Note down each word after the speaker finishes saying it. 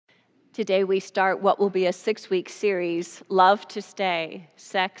Today we start what will be a 6-week series, Love to Stay,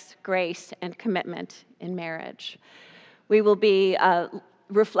 Sex, Grace, and Commitment in Marriage. We will be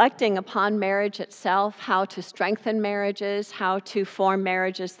reflecting upon marriage itself, how to strengthen marriages, how to form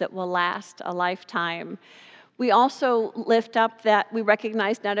marriages that will last a lifetime. We also lift up that we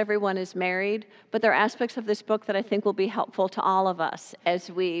recognize not everyone is married, but there are aspects of this book that I think will be helpful to all of us as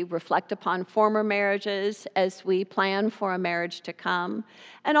we reflect upon former marriages, as we plan for a marriage to come,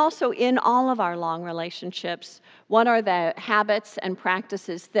 and also in all of our long relationships, what are the habits and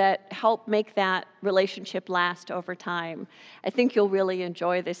practices that help make that relationship last over time. I think you'll really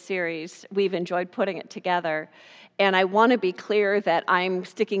enjoy this series. We've enjoyed putting it together. And I want to be clear that I'm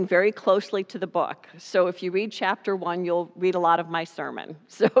sticking very closely to the book. So if you read chapter 1, you'll read a lot of my sermon.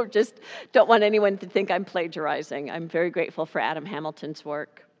 So just don't want anyone to think I'm plagiarizing. I'm very grateful for Adam Hamilton's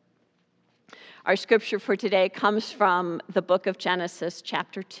work. Our scripture for today comes from the book of Genesis,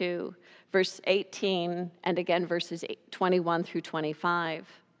 chapter 2, verse 18, and again verses 21 through 25.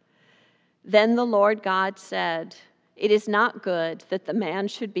 Then the Lord God said, "It is not good that the man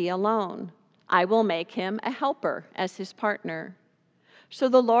should be alone. I will make him a helper as his partner." So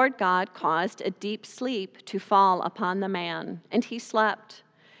the Lord God caused a deep sleep to fall upon the man, and he slept.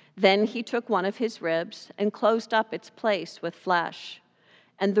 Then he took one of his ribs and closed up its place with flesh.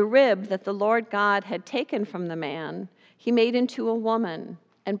 And the rib that the Lord God had taken from the man, he made into a woman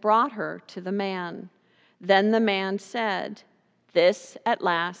and brought her to the man. Then the man said, "This at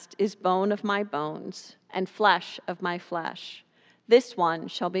last is bone of my bones and flesh of my flesh. This one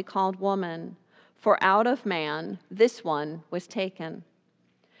shall be called woman, for out of man this one was taken."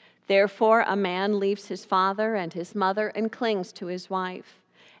 Therefore a man leaves his father and his mother and clings to his wife,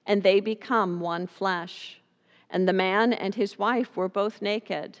 and they become one flesh. And the man and his wife were both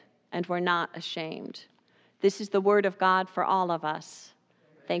naked and were not ashamed. This is the word of God for all of us.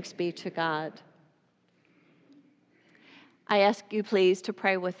 Thanks be to God. I ask you please to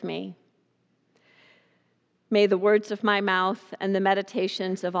pray with me. May the words of my mouth and the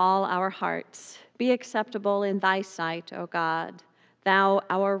meditations of all our hearts be acceptable in thy sight, O God, thou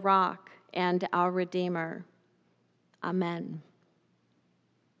our rock and our Redeemer. Amen.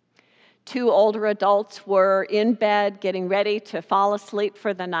 2 older adults were in bed getting ready to fall asleep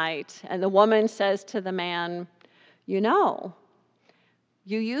for the night, and the woman says to the man, "You know,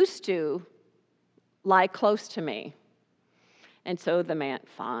 you used to lie close to me." And so the man,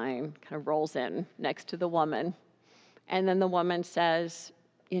 fine, kind of rolls in next to the woman. And then the woman says,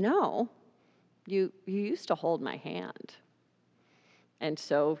 "You know, you used to hold my hand." And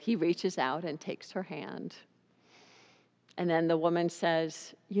so he reaches out and takes her hand. And then the woman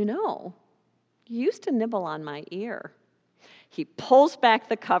says, "You know, you used to nibble on my ear." He pulls back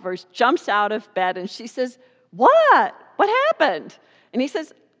the covers, jumps out of bed, and she says, "What? What happened?" And he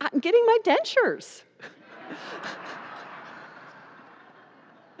says, "I'm getting my dentures."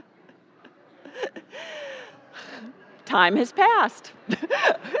 Time has passed.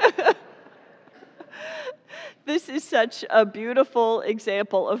 This is such a beautiful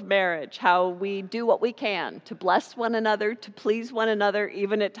example of marriage, how we do what we can to bless one another, to please one another,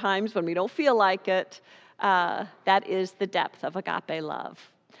 even at times when we don't feel like it. That is the depth of agape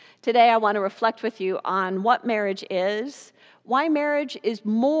love. Today, I want to reflect with you on what marriage is, why marriage is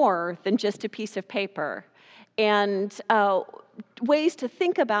more than just a piece of paper, and ways to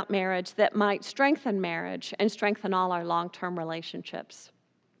think about marriage that might strengthen marriage and strengthen all our long-term relationships.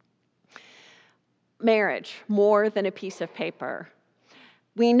 Marriage, more than a piece of paper.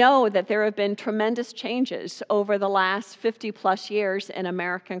 We know that there have been tremendous changes over the last 50-plus years in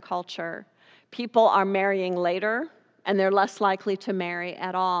American culture. People are marrying later, and they're less likely to marry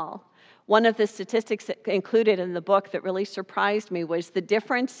at all. One of the statistics included in the book that really surprised me was the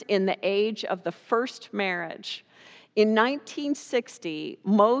difference in the age of the first marriage. In 1960,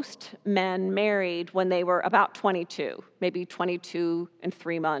 most men married when they were about 22, maybe 22 and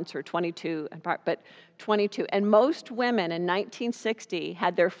 3 months or 22 and part, but 22. And most women in 1960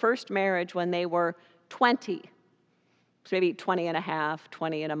 had their first marriage when they were 20, so maybe 20 and a half,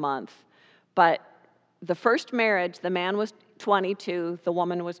 20 and a month. But the first marriage, the man was 22, the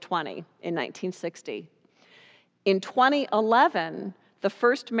woman was 20 in 1960. In 2011, the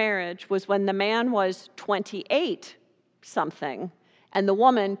first marriage was when the man was 28 something, and the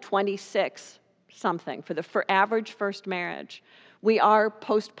woman 26 something for the average first marriage. We are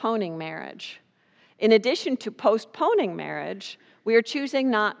postponing marriage. In addition to postponing marriage, we are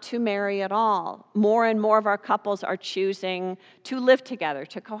choosing not to marry at all. More and more of our couples are choosing to live together,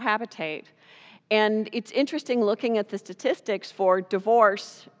 to cohabitate. And it's interesting looking at the statistics for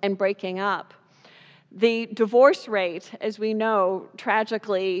divorce and breaking up. The divorce rate, as we know,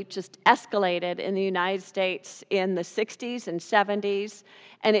 tragically just escalated in the United States in the 60s and 70s,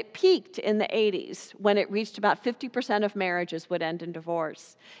 and it peaked in the 80s when it reached about 50% of marriages would end in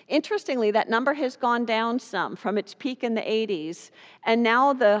divorce. Interestingly, that number has gone down some from its peak in the 80s, and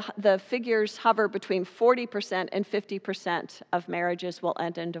now the figures hover between 40% and 50% of marriages will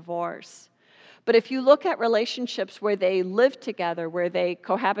end in divorce. But if you look at relationships where they live together, where they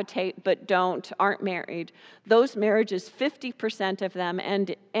cohabitate but aren't married, those marriages, 50% of them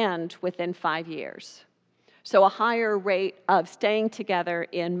end within 5 years. So a higher rate of staying together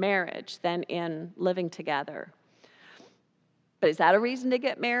in marriage than in living together. But is that a reason to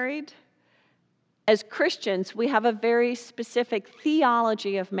get married? As Christians, we have a very specific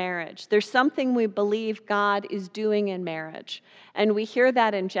theology of marriage. There's something we believe God is doing in marriage. And we hear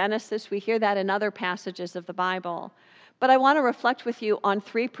that in Genesis, we hear that in other passages of the Bible. But I want to reflect with you on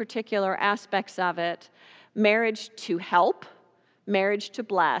 3 particular aspects of it: marriage to help, marriage to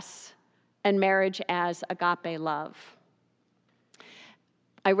bless, and marriage as agape love.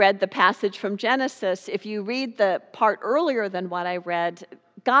 I read the passage from Genesis. If you read the part earlier than what I read,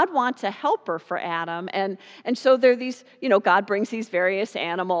 God wants a helper for Adam. And so there are these, God brings these various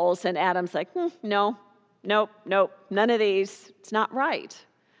animals, and Adam's like, nope, none of these. It's not right.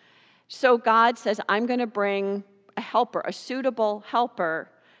 So God says, I'm going to bring a helper, a suitable helper,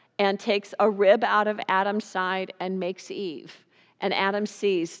 and takes a rib out of Adam's side and makes Eve. And Adam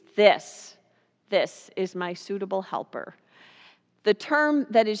sees this is my suitable helper. The term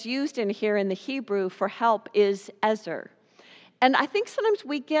that is used in here in the Hebrew for help is ezer. And I think sometimes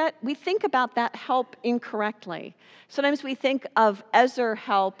we think about that help incorrectly. Sometimes we think of ezer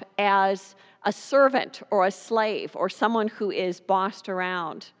help as a servant or a slave or someone who is bossed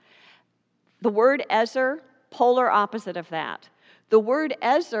around. The word ezer, polar opposite of that. The word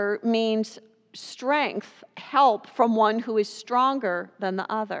ezer means strength, help from one who is stronger than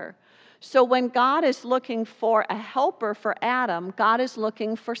the other. So when God is looking for a helper for Adam, God is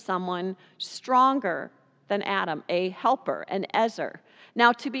looking for someone stronger than Adam, a helper, an ezer.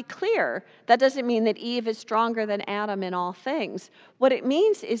 Now, to be clear, that doesn't mean that Eve is stronger than Adam in all things. What it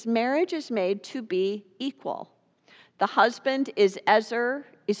means is marriage is made to be equal. The husband is ezer,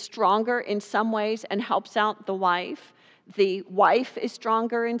 is stronger in some ways and helps out the wife. The wife is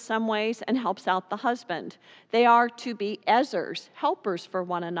stronger in some ways and helps out the husband. They are to be ezers, helpers for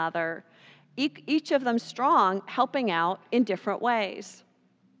one another, each of them strong, helping out in different ways.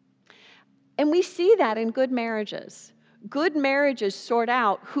 And we see that in good marriages. Good marriages sort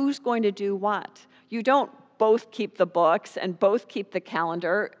out who's going to do what. You don't both keep the books and both keep the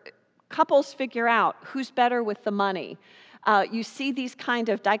calendar. Couples figure out who's better with the money. You see these kind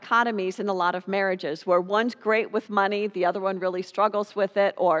of dichotomies in a lot of marriages where one's great with money, the other one really struggles with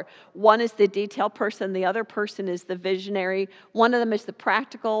it, or one is the detail person, the other person is the visionary. One of them is the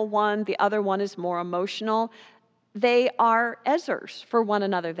practical one, the other one is more emotional. They are ezers for one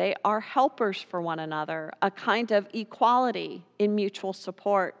another. They are helpers for one another, a kind of equality in mutual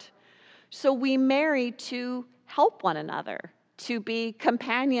support. So we marry to help one another, to be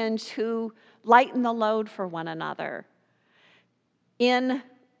companions who lighten the load for one another. In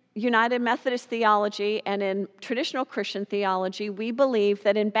United Methodist theology and in traditional Christian theology, we believe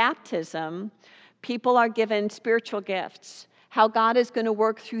that in baptism, people are given spiritual gifts, how God is going to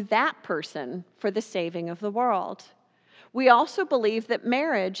work through that person for the saving of the world. We also believe that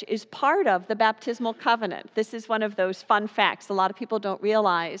marriage is part of the baptismal covenant. This is one of those fun facts a lot of people don't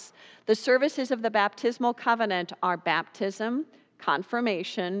realize. The services of the baptismal covenant are baptism,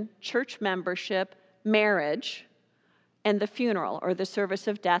 confirmation, church membership, marriage, and the funeral, or the service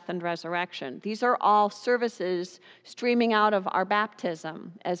of death and resurrection. These are all services streaming out of our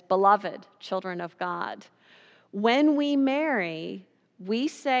baptism as beloved children of God. When we marry, we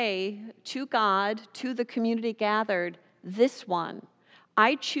say to God, to the community gathered, this one,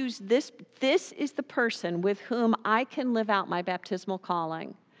 I choose this. This is the person with whom I can live out my baptismal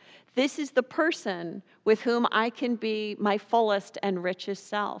calling. This is the person with whom I can be my fullest and richest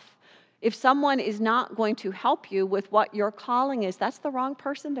self. If someone is not going to help you with what your calling is, that's the wrong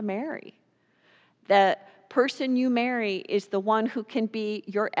person to marry. The person you marry is the one who can be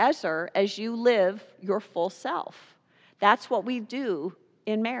your ezer as you live your full self. That's what we do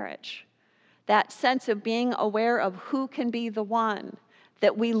in marriage. That sense of being aware of who can be the one,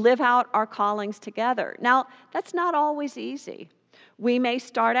 that we live out our callings together. Now, that's not always easy. We may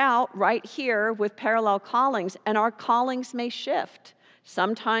start out right here with parallel callings, and our callings may shift.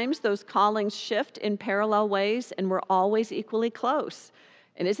 Sometimes those callings shift in parallel ways, and we're always equally close.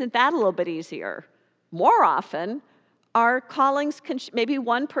 And isn't that a little bit easier? More often, Our callings can, maybe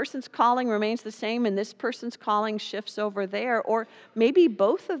one person's calling remains the same and this person's calling shifts over there, or maybe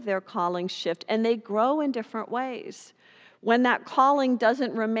both of their callings shift and they grow in different ways. When that calling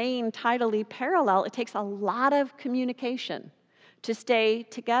doesn't remain tidally parallel, it takes a lot of communication to stay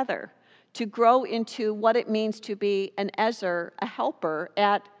together, to grow into what it means to be an ezer, a helper,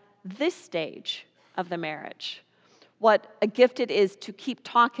 at this stage of the marriage. What a gift it is to keep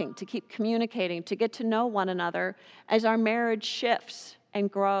talking, to keep communicating, to get to know one another as our marriage shifts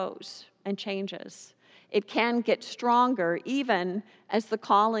and grows and changes. It can get stronger even as the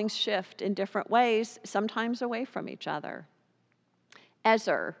callings shift in different ways, sometimes away from each other.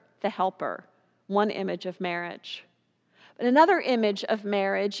 Ezer, the helper, one image of marriage. But another image of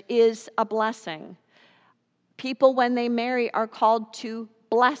marriage is a blessing. People, when they marry, are called to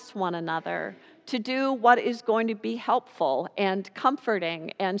bless one another, to do what is going to be helpful and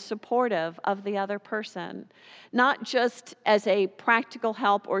comforting and supportive of the other person. Not just as a practical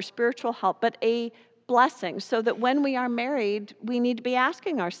help or spiritual help, but a blessing, so that when we are married, we need to be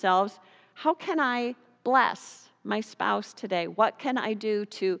asking ourselves, how can I bless my spouse today? What can I do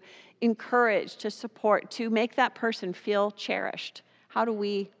to encourage, to support, to make that person feel cherished? How do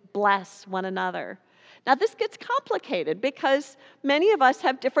we bless one another? Now, this gets complicated because many of us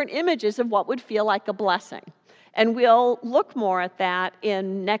have different images of what would feel like a blessing. And we'll look more at that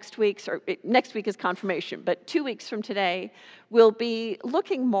in next week is confirmation, but 2 weeks from today, we'll be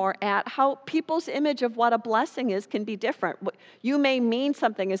looking more at how people's image of what a blessing is can be different. You may mean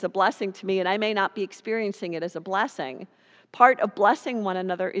something as a blessing to me, and I may not be experiencing it as a blessing. Part of blessing one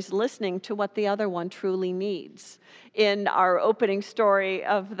another is listening to what the other one truly needs. In our opening story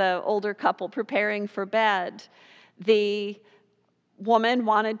of the older couple preparing for bed, the woman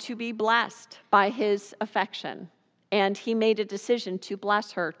wanted to be blessed by his affection, and he made a decision to bless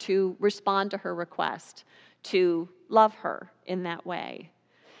her, to respond to her request, to love her in that way.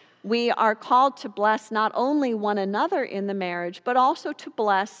 We are called to bless not only one another in the marriage, but also to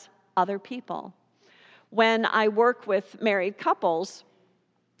bless other people. When I work with married couples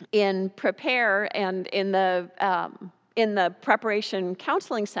in Prepare and in the preparation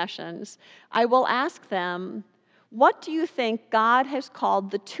counseling sessions, I will ask them, what do you think God has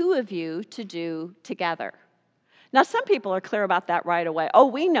called the two of you to do together? Now, some people are clear about that right away. Oh,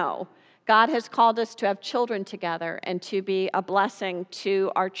 we know. God has called us to have children together and to be a blessing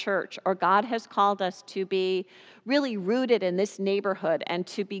to our church, or God has called us to be really rooted in this neighborhood and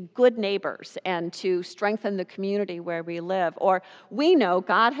to be good neighbors and to strengthen the community where we live, or we know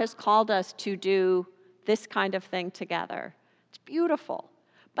God has called us to do this kind of thing together. It's beautiful,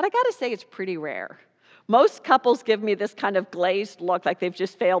 but I gotta say it's pretty rare. Most couples give me this kind of glazed look like they've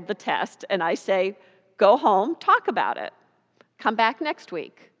just failed the test, and I say, go home, talk about it. Come back next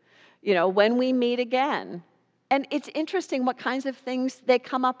week. When we meet again. And it's interesting what kinds of things they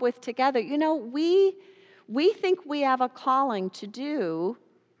come up with together. We think we have a calling to do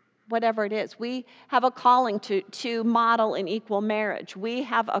whatever it is. We have a calling to model an equal marriage. We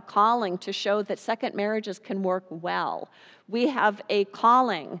have a calling to show that second marriages can work well. We have a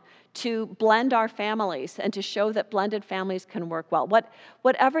calling to blend our families and to show that blended families can work well.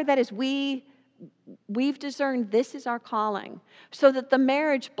 Whatever that is, we've discerned this is our calling, so that the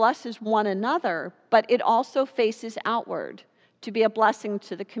marriage blesses one another, but it also faces outward to be a blessing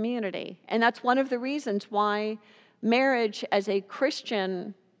to the community. And that's one of the reasons why marriage as a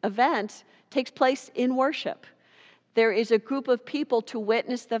Christian event takes place in worship. There is a group of people to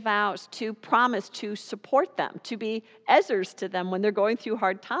witness the vows, to promise to support them, to be ezers to them when they're going through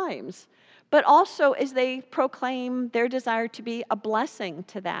hard times, but also as they proclaim their desire to be a blessing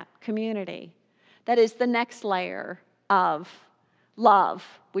to that community. That is the next layer of love,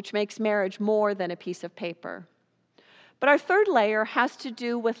 which makes marriage more than a piece of paper. But our third layer has to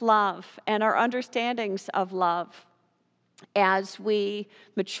do with love and our understandings of love as we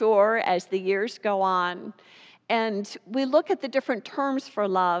mature, as the years go on. And we look at the different terms for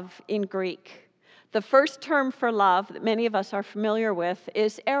love in Greek. The first term for love that many of us are familiar with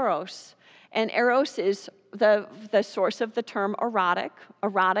is eros. And eros is the source of the term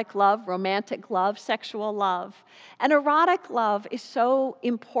erotic love, romantic love, sexual love. And erotic love is so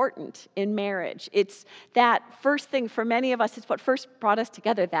important in marriage. It's that first thing for many of us, it's what first brought us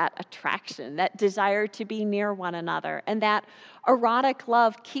together, that attraction, that desire to be near one another. And that erotic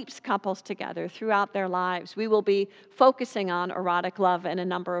love keeps couples together throughout their lives. We will be focusing on erotic love in a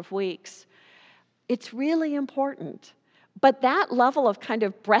number of weeks. It's really important. But that level of kind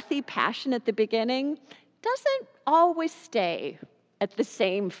of breathy passion at the beginning doesn't always stay at the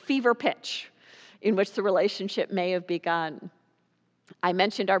same fever pitch in which the relationship may have begun. I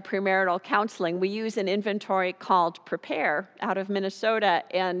mentioned our premarital counseling. We use an inventory called Prepare out of Minnesota,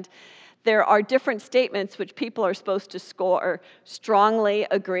 and there are different statements which people are supposed to score: strongly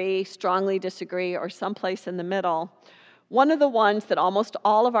agree, strongly disagree, or someplace in the middle. One of the ones that almost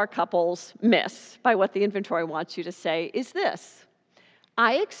all of our couples miss by what the inventory wants you to say is this: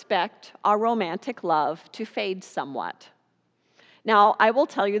 I expect our romantic love to fade somewhat. Now, I will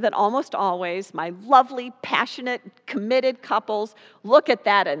tell you that almost always my lovely, passionate, committed couples look at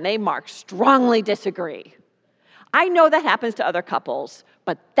that and they mark strongly disagree. I know that happens to other couples,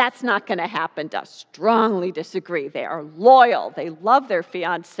 but that's not going to happen to us. Strongly disagree. They are loyal. They love their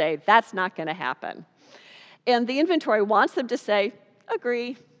fiancé. That's not going to happen. And the inventory wants them to say,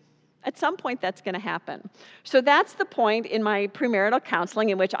 agree. At some point, that's going to happen. So that's the point in my premarital counseling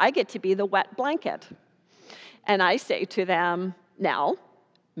in which I get to be the wet blanket. And I say to them, now,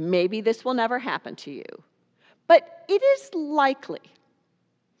 maybe this will never happen to you, but it is likely.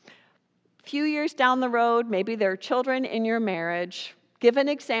 A few years down the road, maybe there are children in your marriage. Give an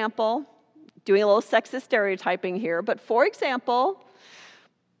example, doing a little sexist stereotyping here, but for example,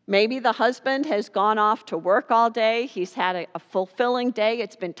 maybe the husband has gone off to work all day. He's had a fulfilling day.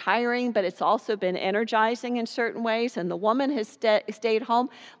 It's been tiring, but it's also been energizing in certain ways, and the woman has stayed home.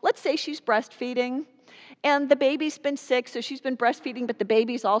 Let's say she's breastfeeding. And the baby's been sick, so she's been breastfeeding, but the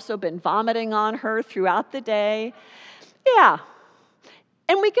baby's also been vomiting on her throughout the day. Yeah.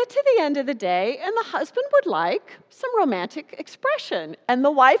 And we get to the end of the day, and the husband would like some romantic expression. And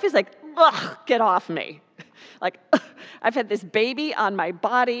the wife is like, ugh, get off me. Like, I've had this baby on my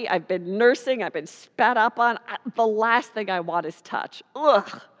body. I've been nursing. I've been spat up on. The last thing I want is touch.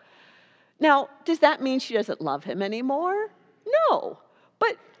 Ugh. Now, does that mean she doesn't love him anymore? No.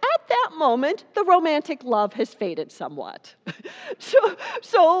 But at that moment, the romantic love has faded somewhat.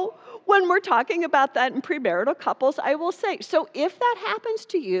 So when we're talking about that in premarital couples, I will say, so if that happens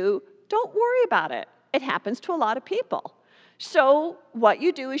to you, don't worry about it. It happens to a lot of people. So what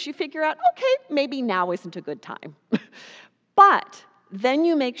you do is you figure out, okay, maybe now isn't a good time. But then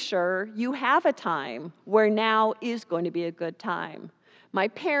you make sure you have a time where now is going to be a good time. My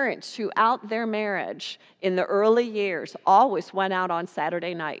parents, throughout their marriage in the early years, always went out on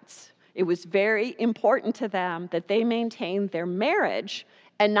Saturday nights. It was very important to them that they maintain their marriage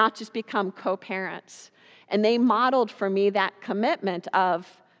and not just become co-parents. And they modeled for me that commitment of,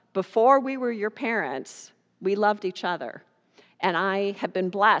 before we were your parents, we loved each other. And I have been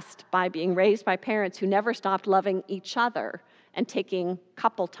blessed by being raised by parents who never stopped loving each other and taking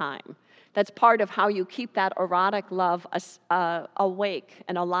couple time. That's part of how you keep that erotic love awake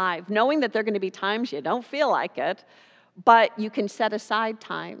and alive, knowing that there are going to be times you don't feel like it, but you can set aside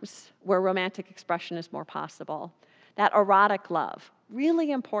times where romantic expression is more possible. That erotic love,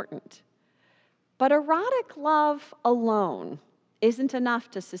 really important. But erotic love alone isn't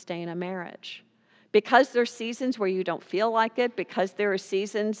enough to sustain a marriage. Because there are seasons where you don't feel like it, because there are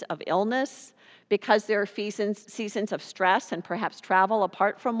seasons of illness, because there are seasons of stress and perhaps travel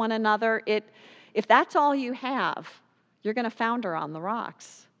apart from one another, if that's all you have, you're going to founder on the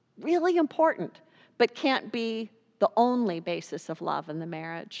rocks. Really important, but can't be the only basis of love in the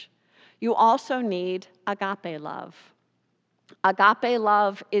marriage. You also need agape love. Agape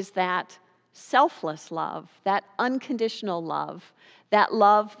love is that selfless love, that unconditional love, that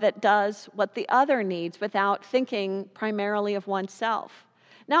love that does what the other needs without thinking primarily of oneself.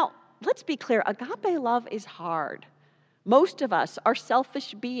 Now, let's be clear, agape love is hard. Most of us are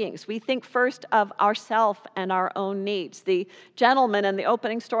selfish beings. We think first of ourselves and our own needs. The gentleman in the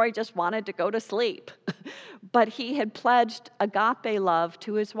opening story just wanted to go to sleep, but he had pledged agape love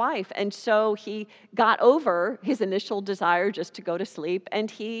to his wife, and so he got over his initial desire just to go to sleep, and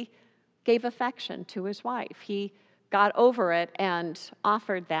he gave affection to his wife. He got over it and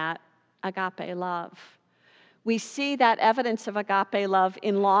offered that agape love. We see that evidence of agape love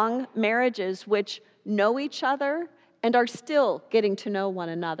in long marriages which know each other and are still getting to know one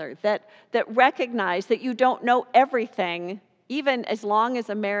another, that recognize that you don't know everything, even as long as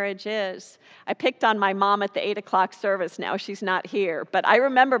a marriage is. I picked on my mom at the 8 o'clock service. Now she's not here. But I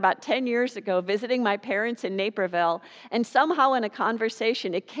remember about 10 years ago visiting my parents in Naperville, and somehow in a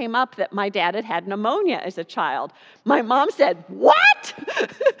conversation it came up that my dad had had pneumonia as a child. My mom said, "What?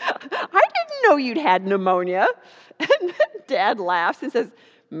 I didn't know you'd had pneumonia." And Dad laughs and says,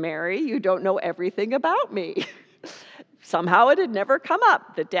 "Mary, you don't know everything about me." Somehow it had never come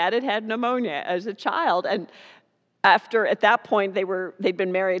up that Dad had had pneumonia as a child. And at that point, they'd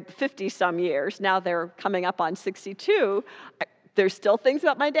been married 50-some years. Now they're coming up on 62. There's still things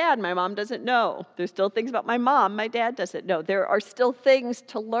about my dad my mom doesn't know. There's still things about my mom my dad doesn't know. There are still things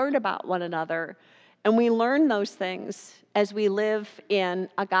to learn about one another. And we learn those things as we live in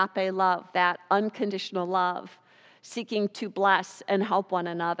agape love, that unconditional love, seeking to bless and help one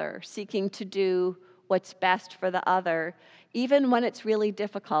another, seeking to do what's best for the other, even when it's really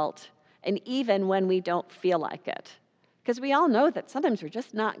difficult and even when we don't feel like it. Because we all know that sometimes we're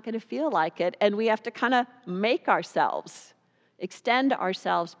just not going to feel like it, and we have to kind of make ourselves, extend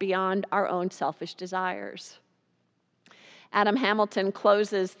ourselves beyond our own selfish desires. Adam Hamilton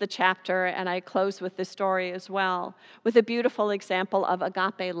closes the chapter, and I close with this story as well, with a beautiful example of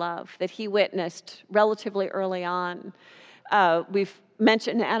agape love that he witnessed relatively early on. We've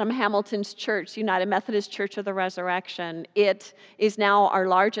mentioned Adam Hamilton's church, United Methodist Church of the Resurrection. It is now our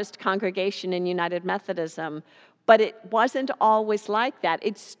largest congregation in United Methodism, but it wasn't always like that.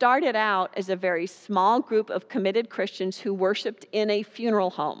 It started out as a very small group of committed Christians who worshiped in a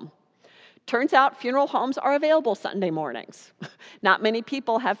funeral home. Turns out funeral homes are available Sunday mornings. Not many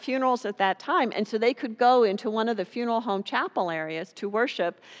people have funerals at that time, and so they could go into one of the funeral home chapel areas to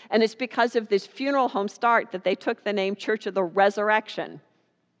worship, and it's because of this funeral home start that they took the name Church of the Resurrection.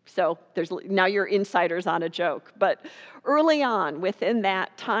 So now you're insiders on a joke. But early on, within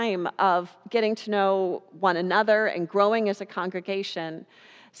that time of getting to know one another and growing as a congregation,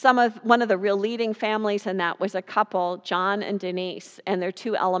 one of the real leading families in that was a couple, John and Denise, and their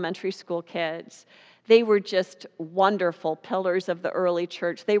 2 elementary school kids. They were just wonderful pillars of the early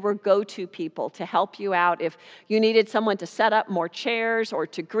church. They were go-to people to help you out. If you needed someone to set up more chairs or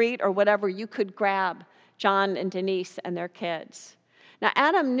to greet or whatever, you could grab John and Denise and their kids. Now,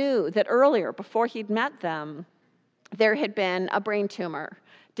 Adam knew that earlier, before he'd met them, there had been a brain tumor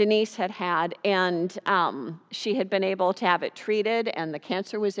Denise had had, and she had been able to have it treated, and the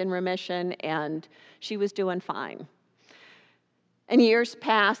cancer was in remission, and she was doing fine. And years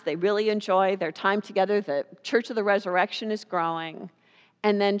passed. They really enjoy their time together. The Church of the Resurrection is growing.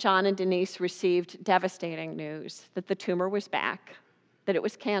 And then John and Denise received devastating news that the tumor was back, that it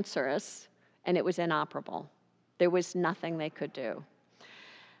was cancerous, and it was inoperable. There was nothing they could do.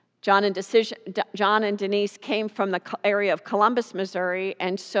 John and Denise came from the area of Columbus, Missouri,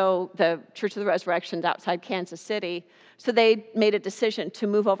 and so the Church of the Resurrection is outside Kansas City. So they made a decision to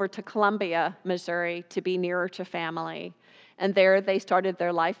move over to Columbia, Missouri, to be nearer to family. And there they started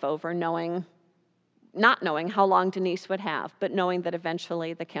their life over, not knowing how long Denise would have, but knowing that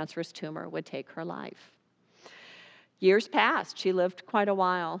eventually the cancerous tumor would take her life. Years passed. She lived quite a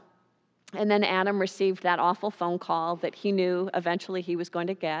while. And then Adam received that awful phone call that he knew eventually he was going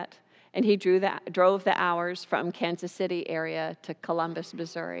to get, and he drove the hours from Kansas City area to Columbus,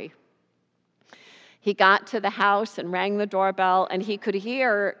 Missouri. He got to the house and rang the doorbell, and he could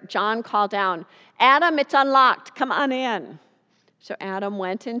hear John call down, "Adam, it's unlocked, come on in." So Adam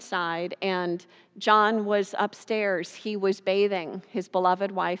went inside, and John was upstairs. He was bathing his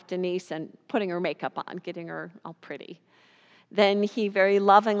beloved wife, Denise, and putting her makeup on, getting her all pretty. Then he very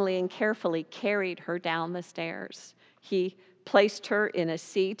lovingly and carefully carried her down the stairs. He placed her in a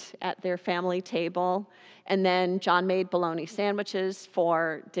seat at their family table, and then John made bologna sandwiches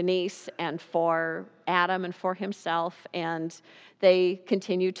for Denise and for Adam and for himself, and they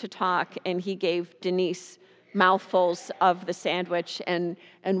continued to talk, and he gave Denise mouthfuls of the sandwich and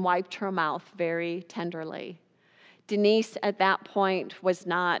wiped her mouth very tenderly. Denise, at that point, was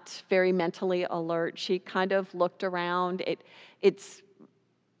not very mentally alert. She kind of looked around. It's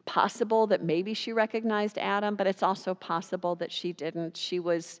possible that maybe she recognized Adam, but it's also possible that she didn't. She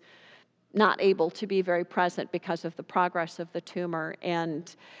was not able to be very present because of the progress of the tumor.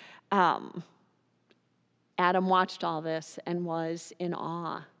 And Adam watched all this and was in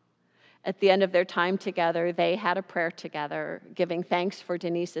awe. At the end of their time together, they had a prayer together, giving thanks for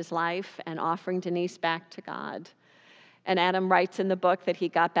Denise's life and offering Denise back to God. And Adam writes in the book that he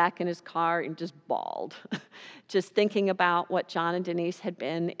got back in his car and just bawled, just thinking about what John and Denise had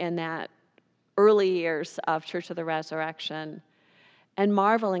been in that early years of Church of the Resurrection, and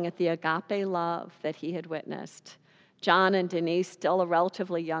marveling at the agape love that he had witnessed. John and Denise, still a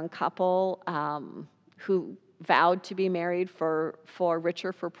relatively young couple, who vowed to be married for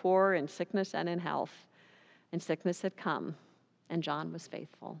richer, for poor, in sickness and in health. And sickness had come, and John was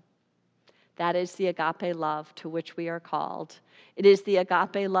faithful. That is the agape love to which we are called. It is the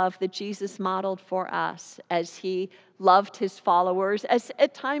agape love that Jesus modeled for us as he loved his followers, as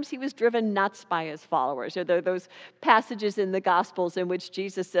at times he was driven nuts by his followers. There are those passages in the Gospels in which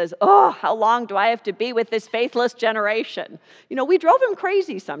Jesus says, "Oh, how long do I have to be with this faithless generation?" You know, we drove him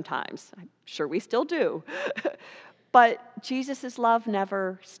crazy sometimes. I'm sure we still do. But Jesus' love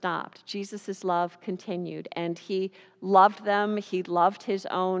never stopped. Jesus' love continued, and he loved them. He loved his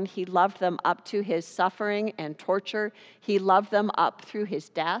own. He loved them up to his suffering and torture. He loved them up through his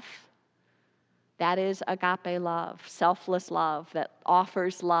death. That is agape love, selfless love that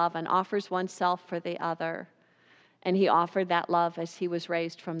offers love and offers oneself for the other. And he offered that love as he was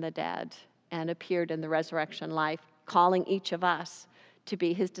raised from the dead and appeared in the resurrection life, calling each of us to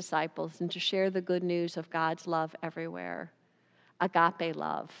be his disciples and to share the good news of God's love everywhere. Agape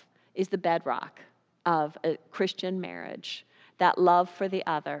love is the bedrock of a Christian marriage, that love for the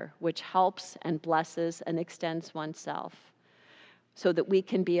other, which helps and blesses and extends oneself so that we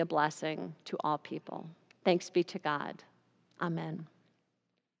can be a blessing to all people. Thanks be to God. Amen.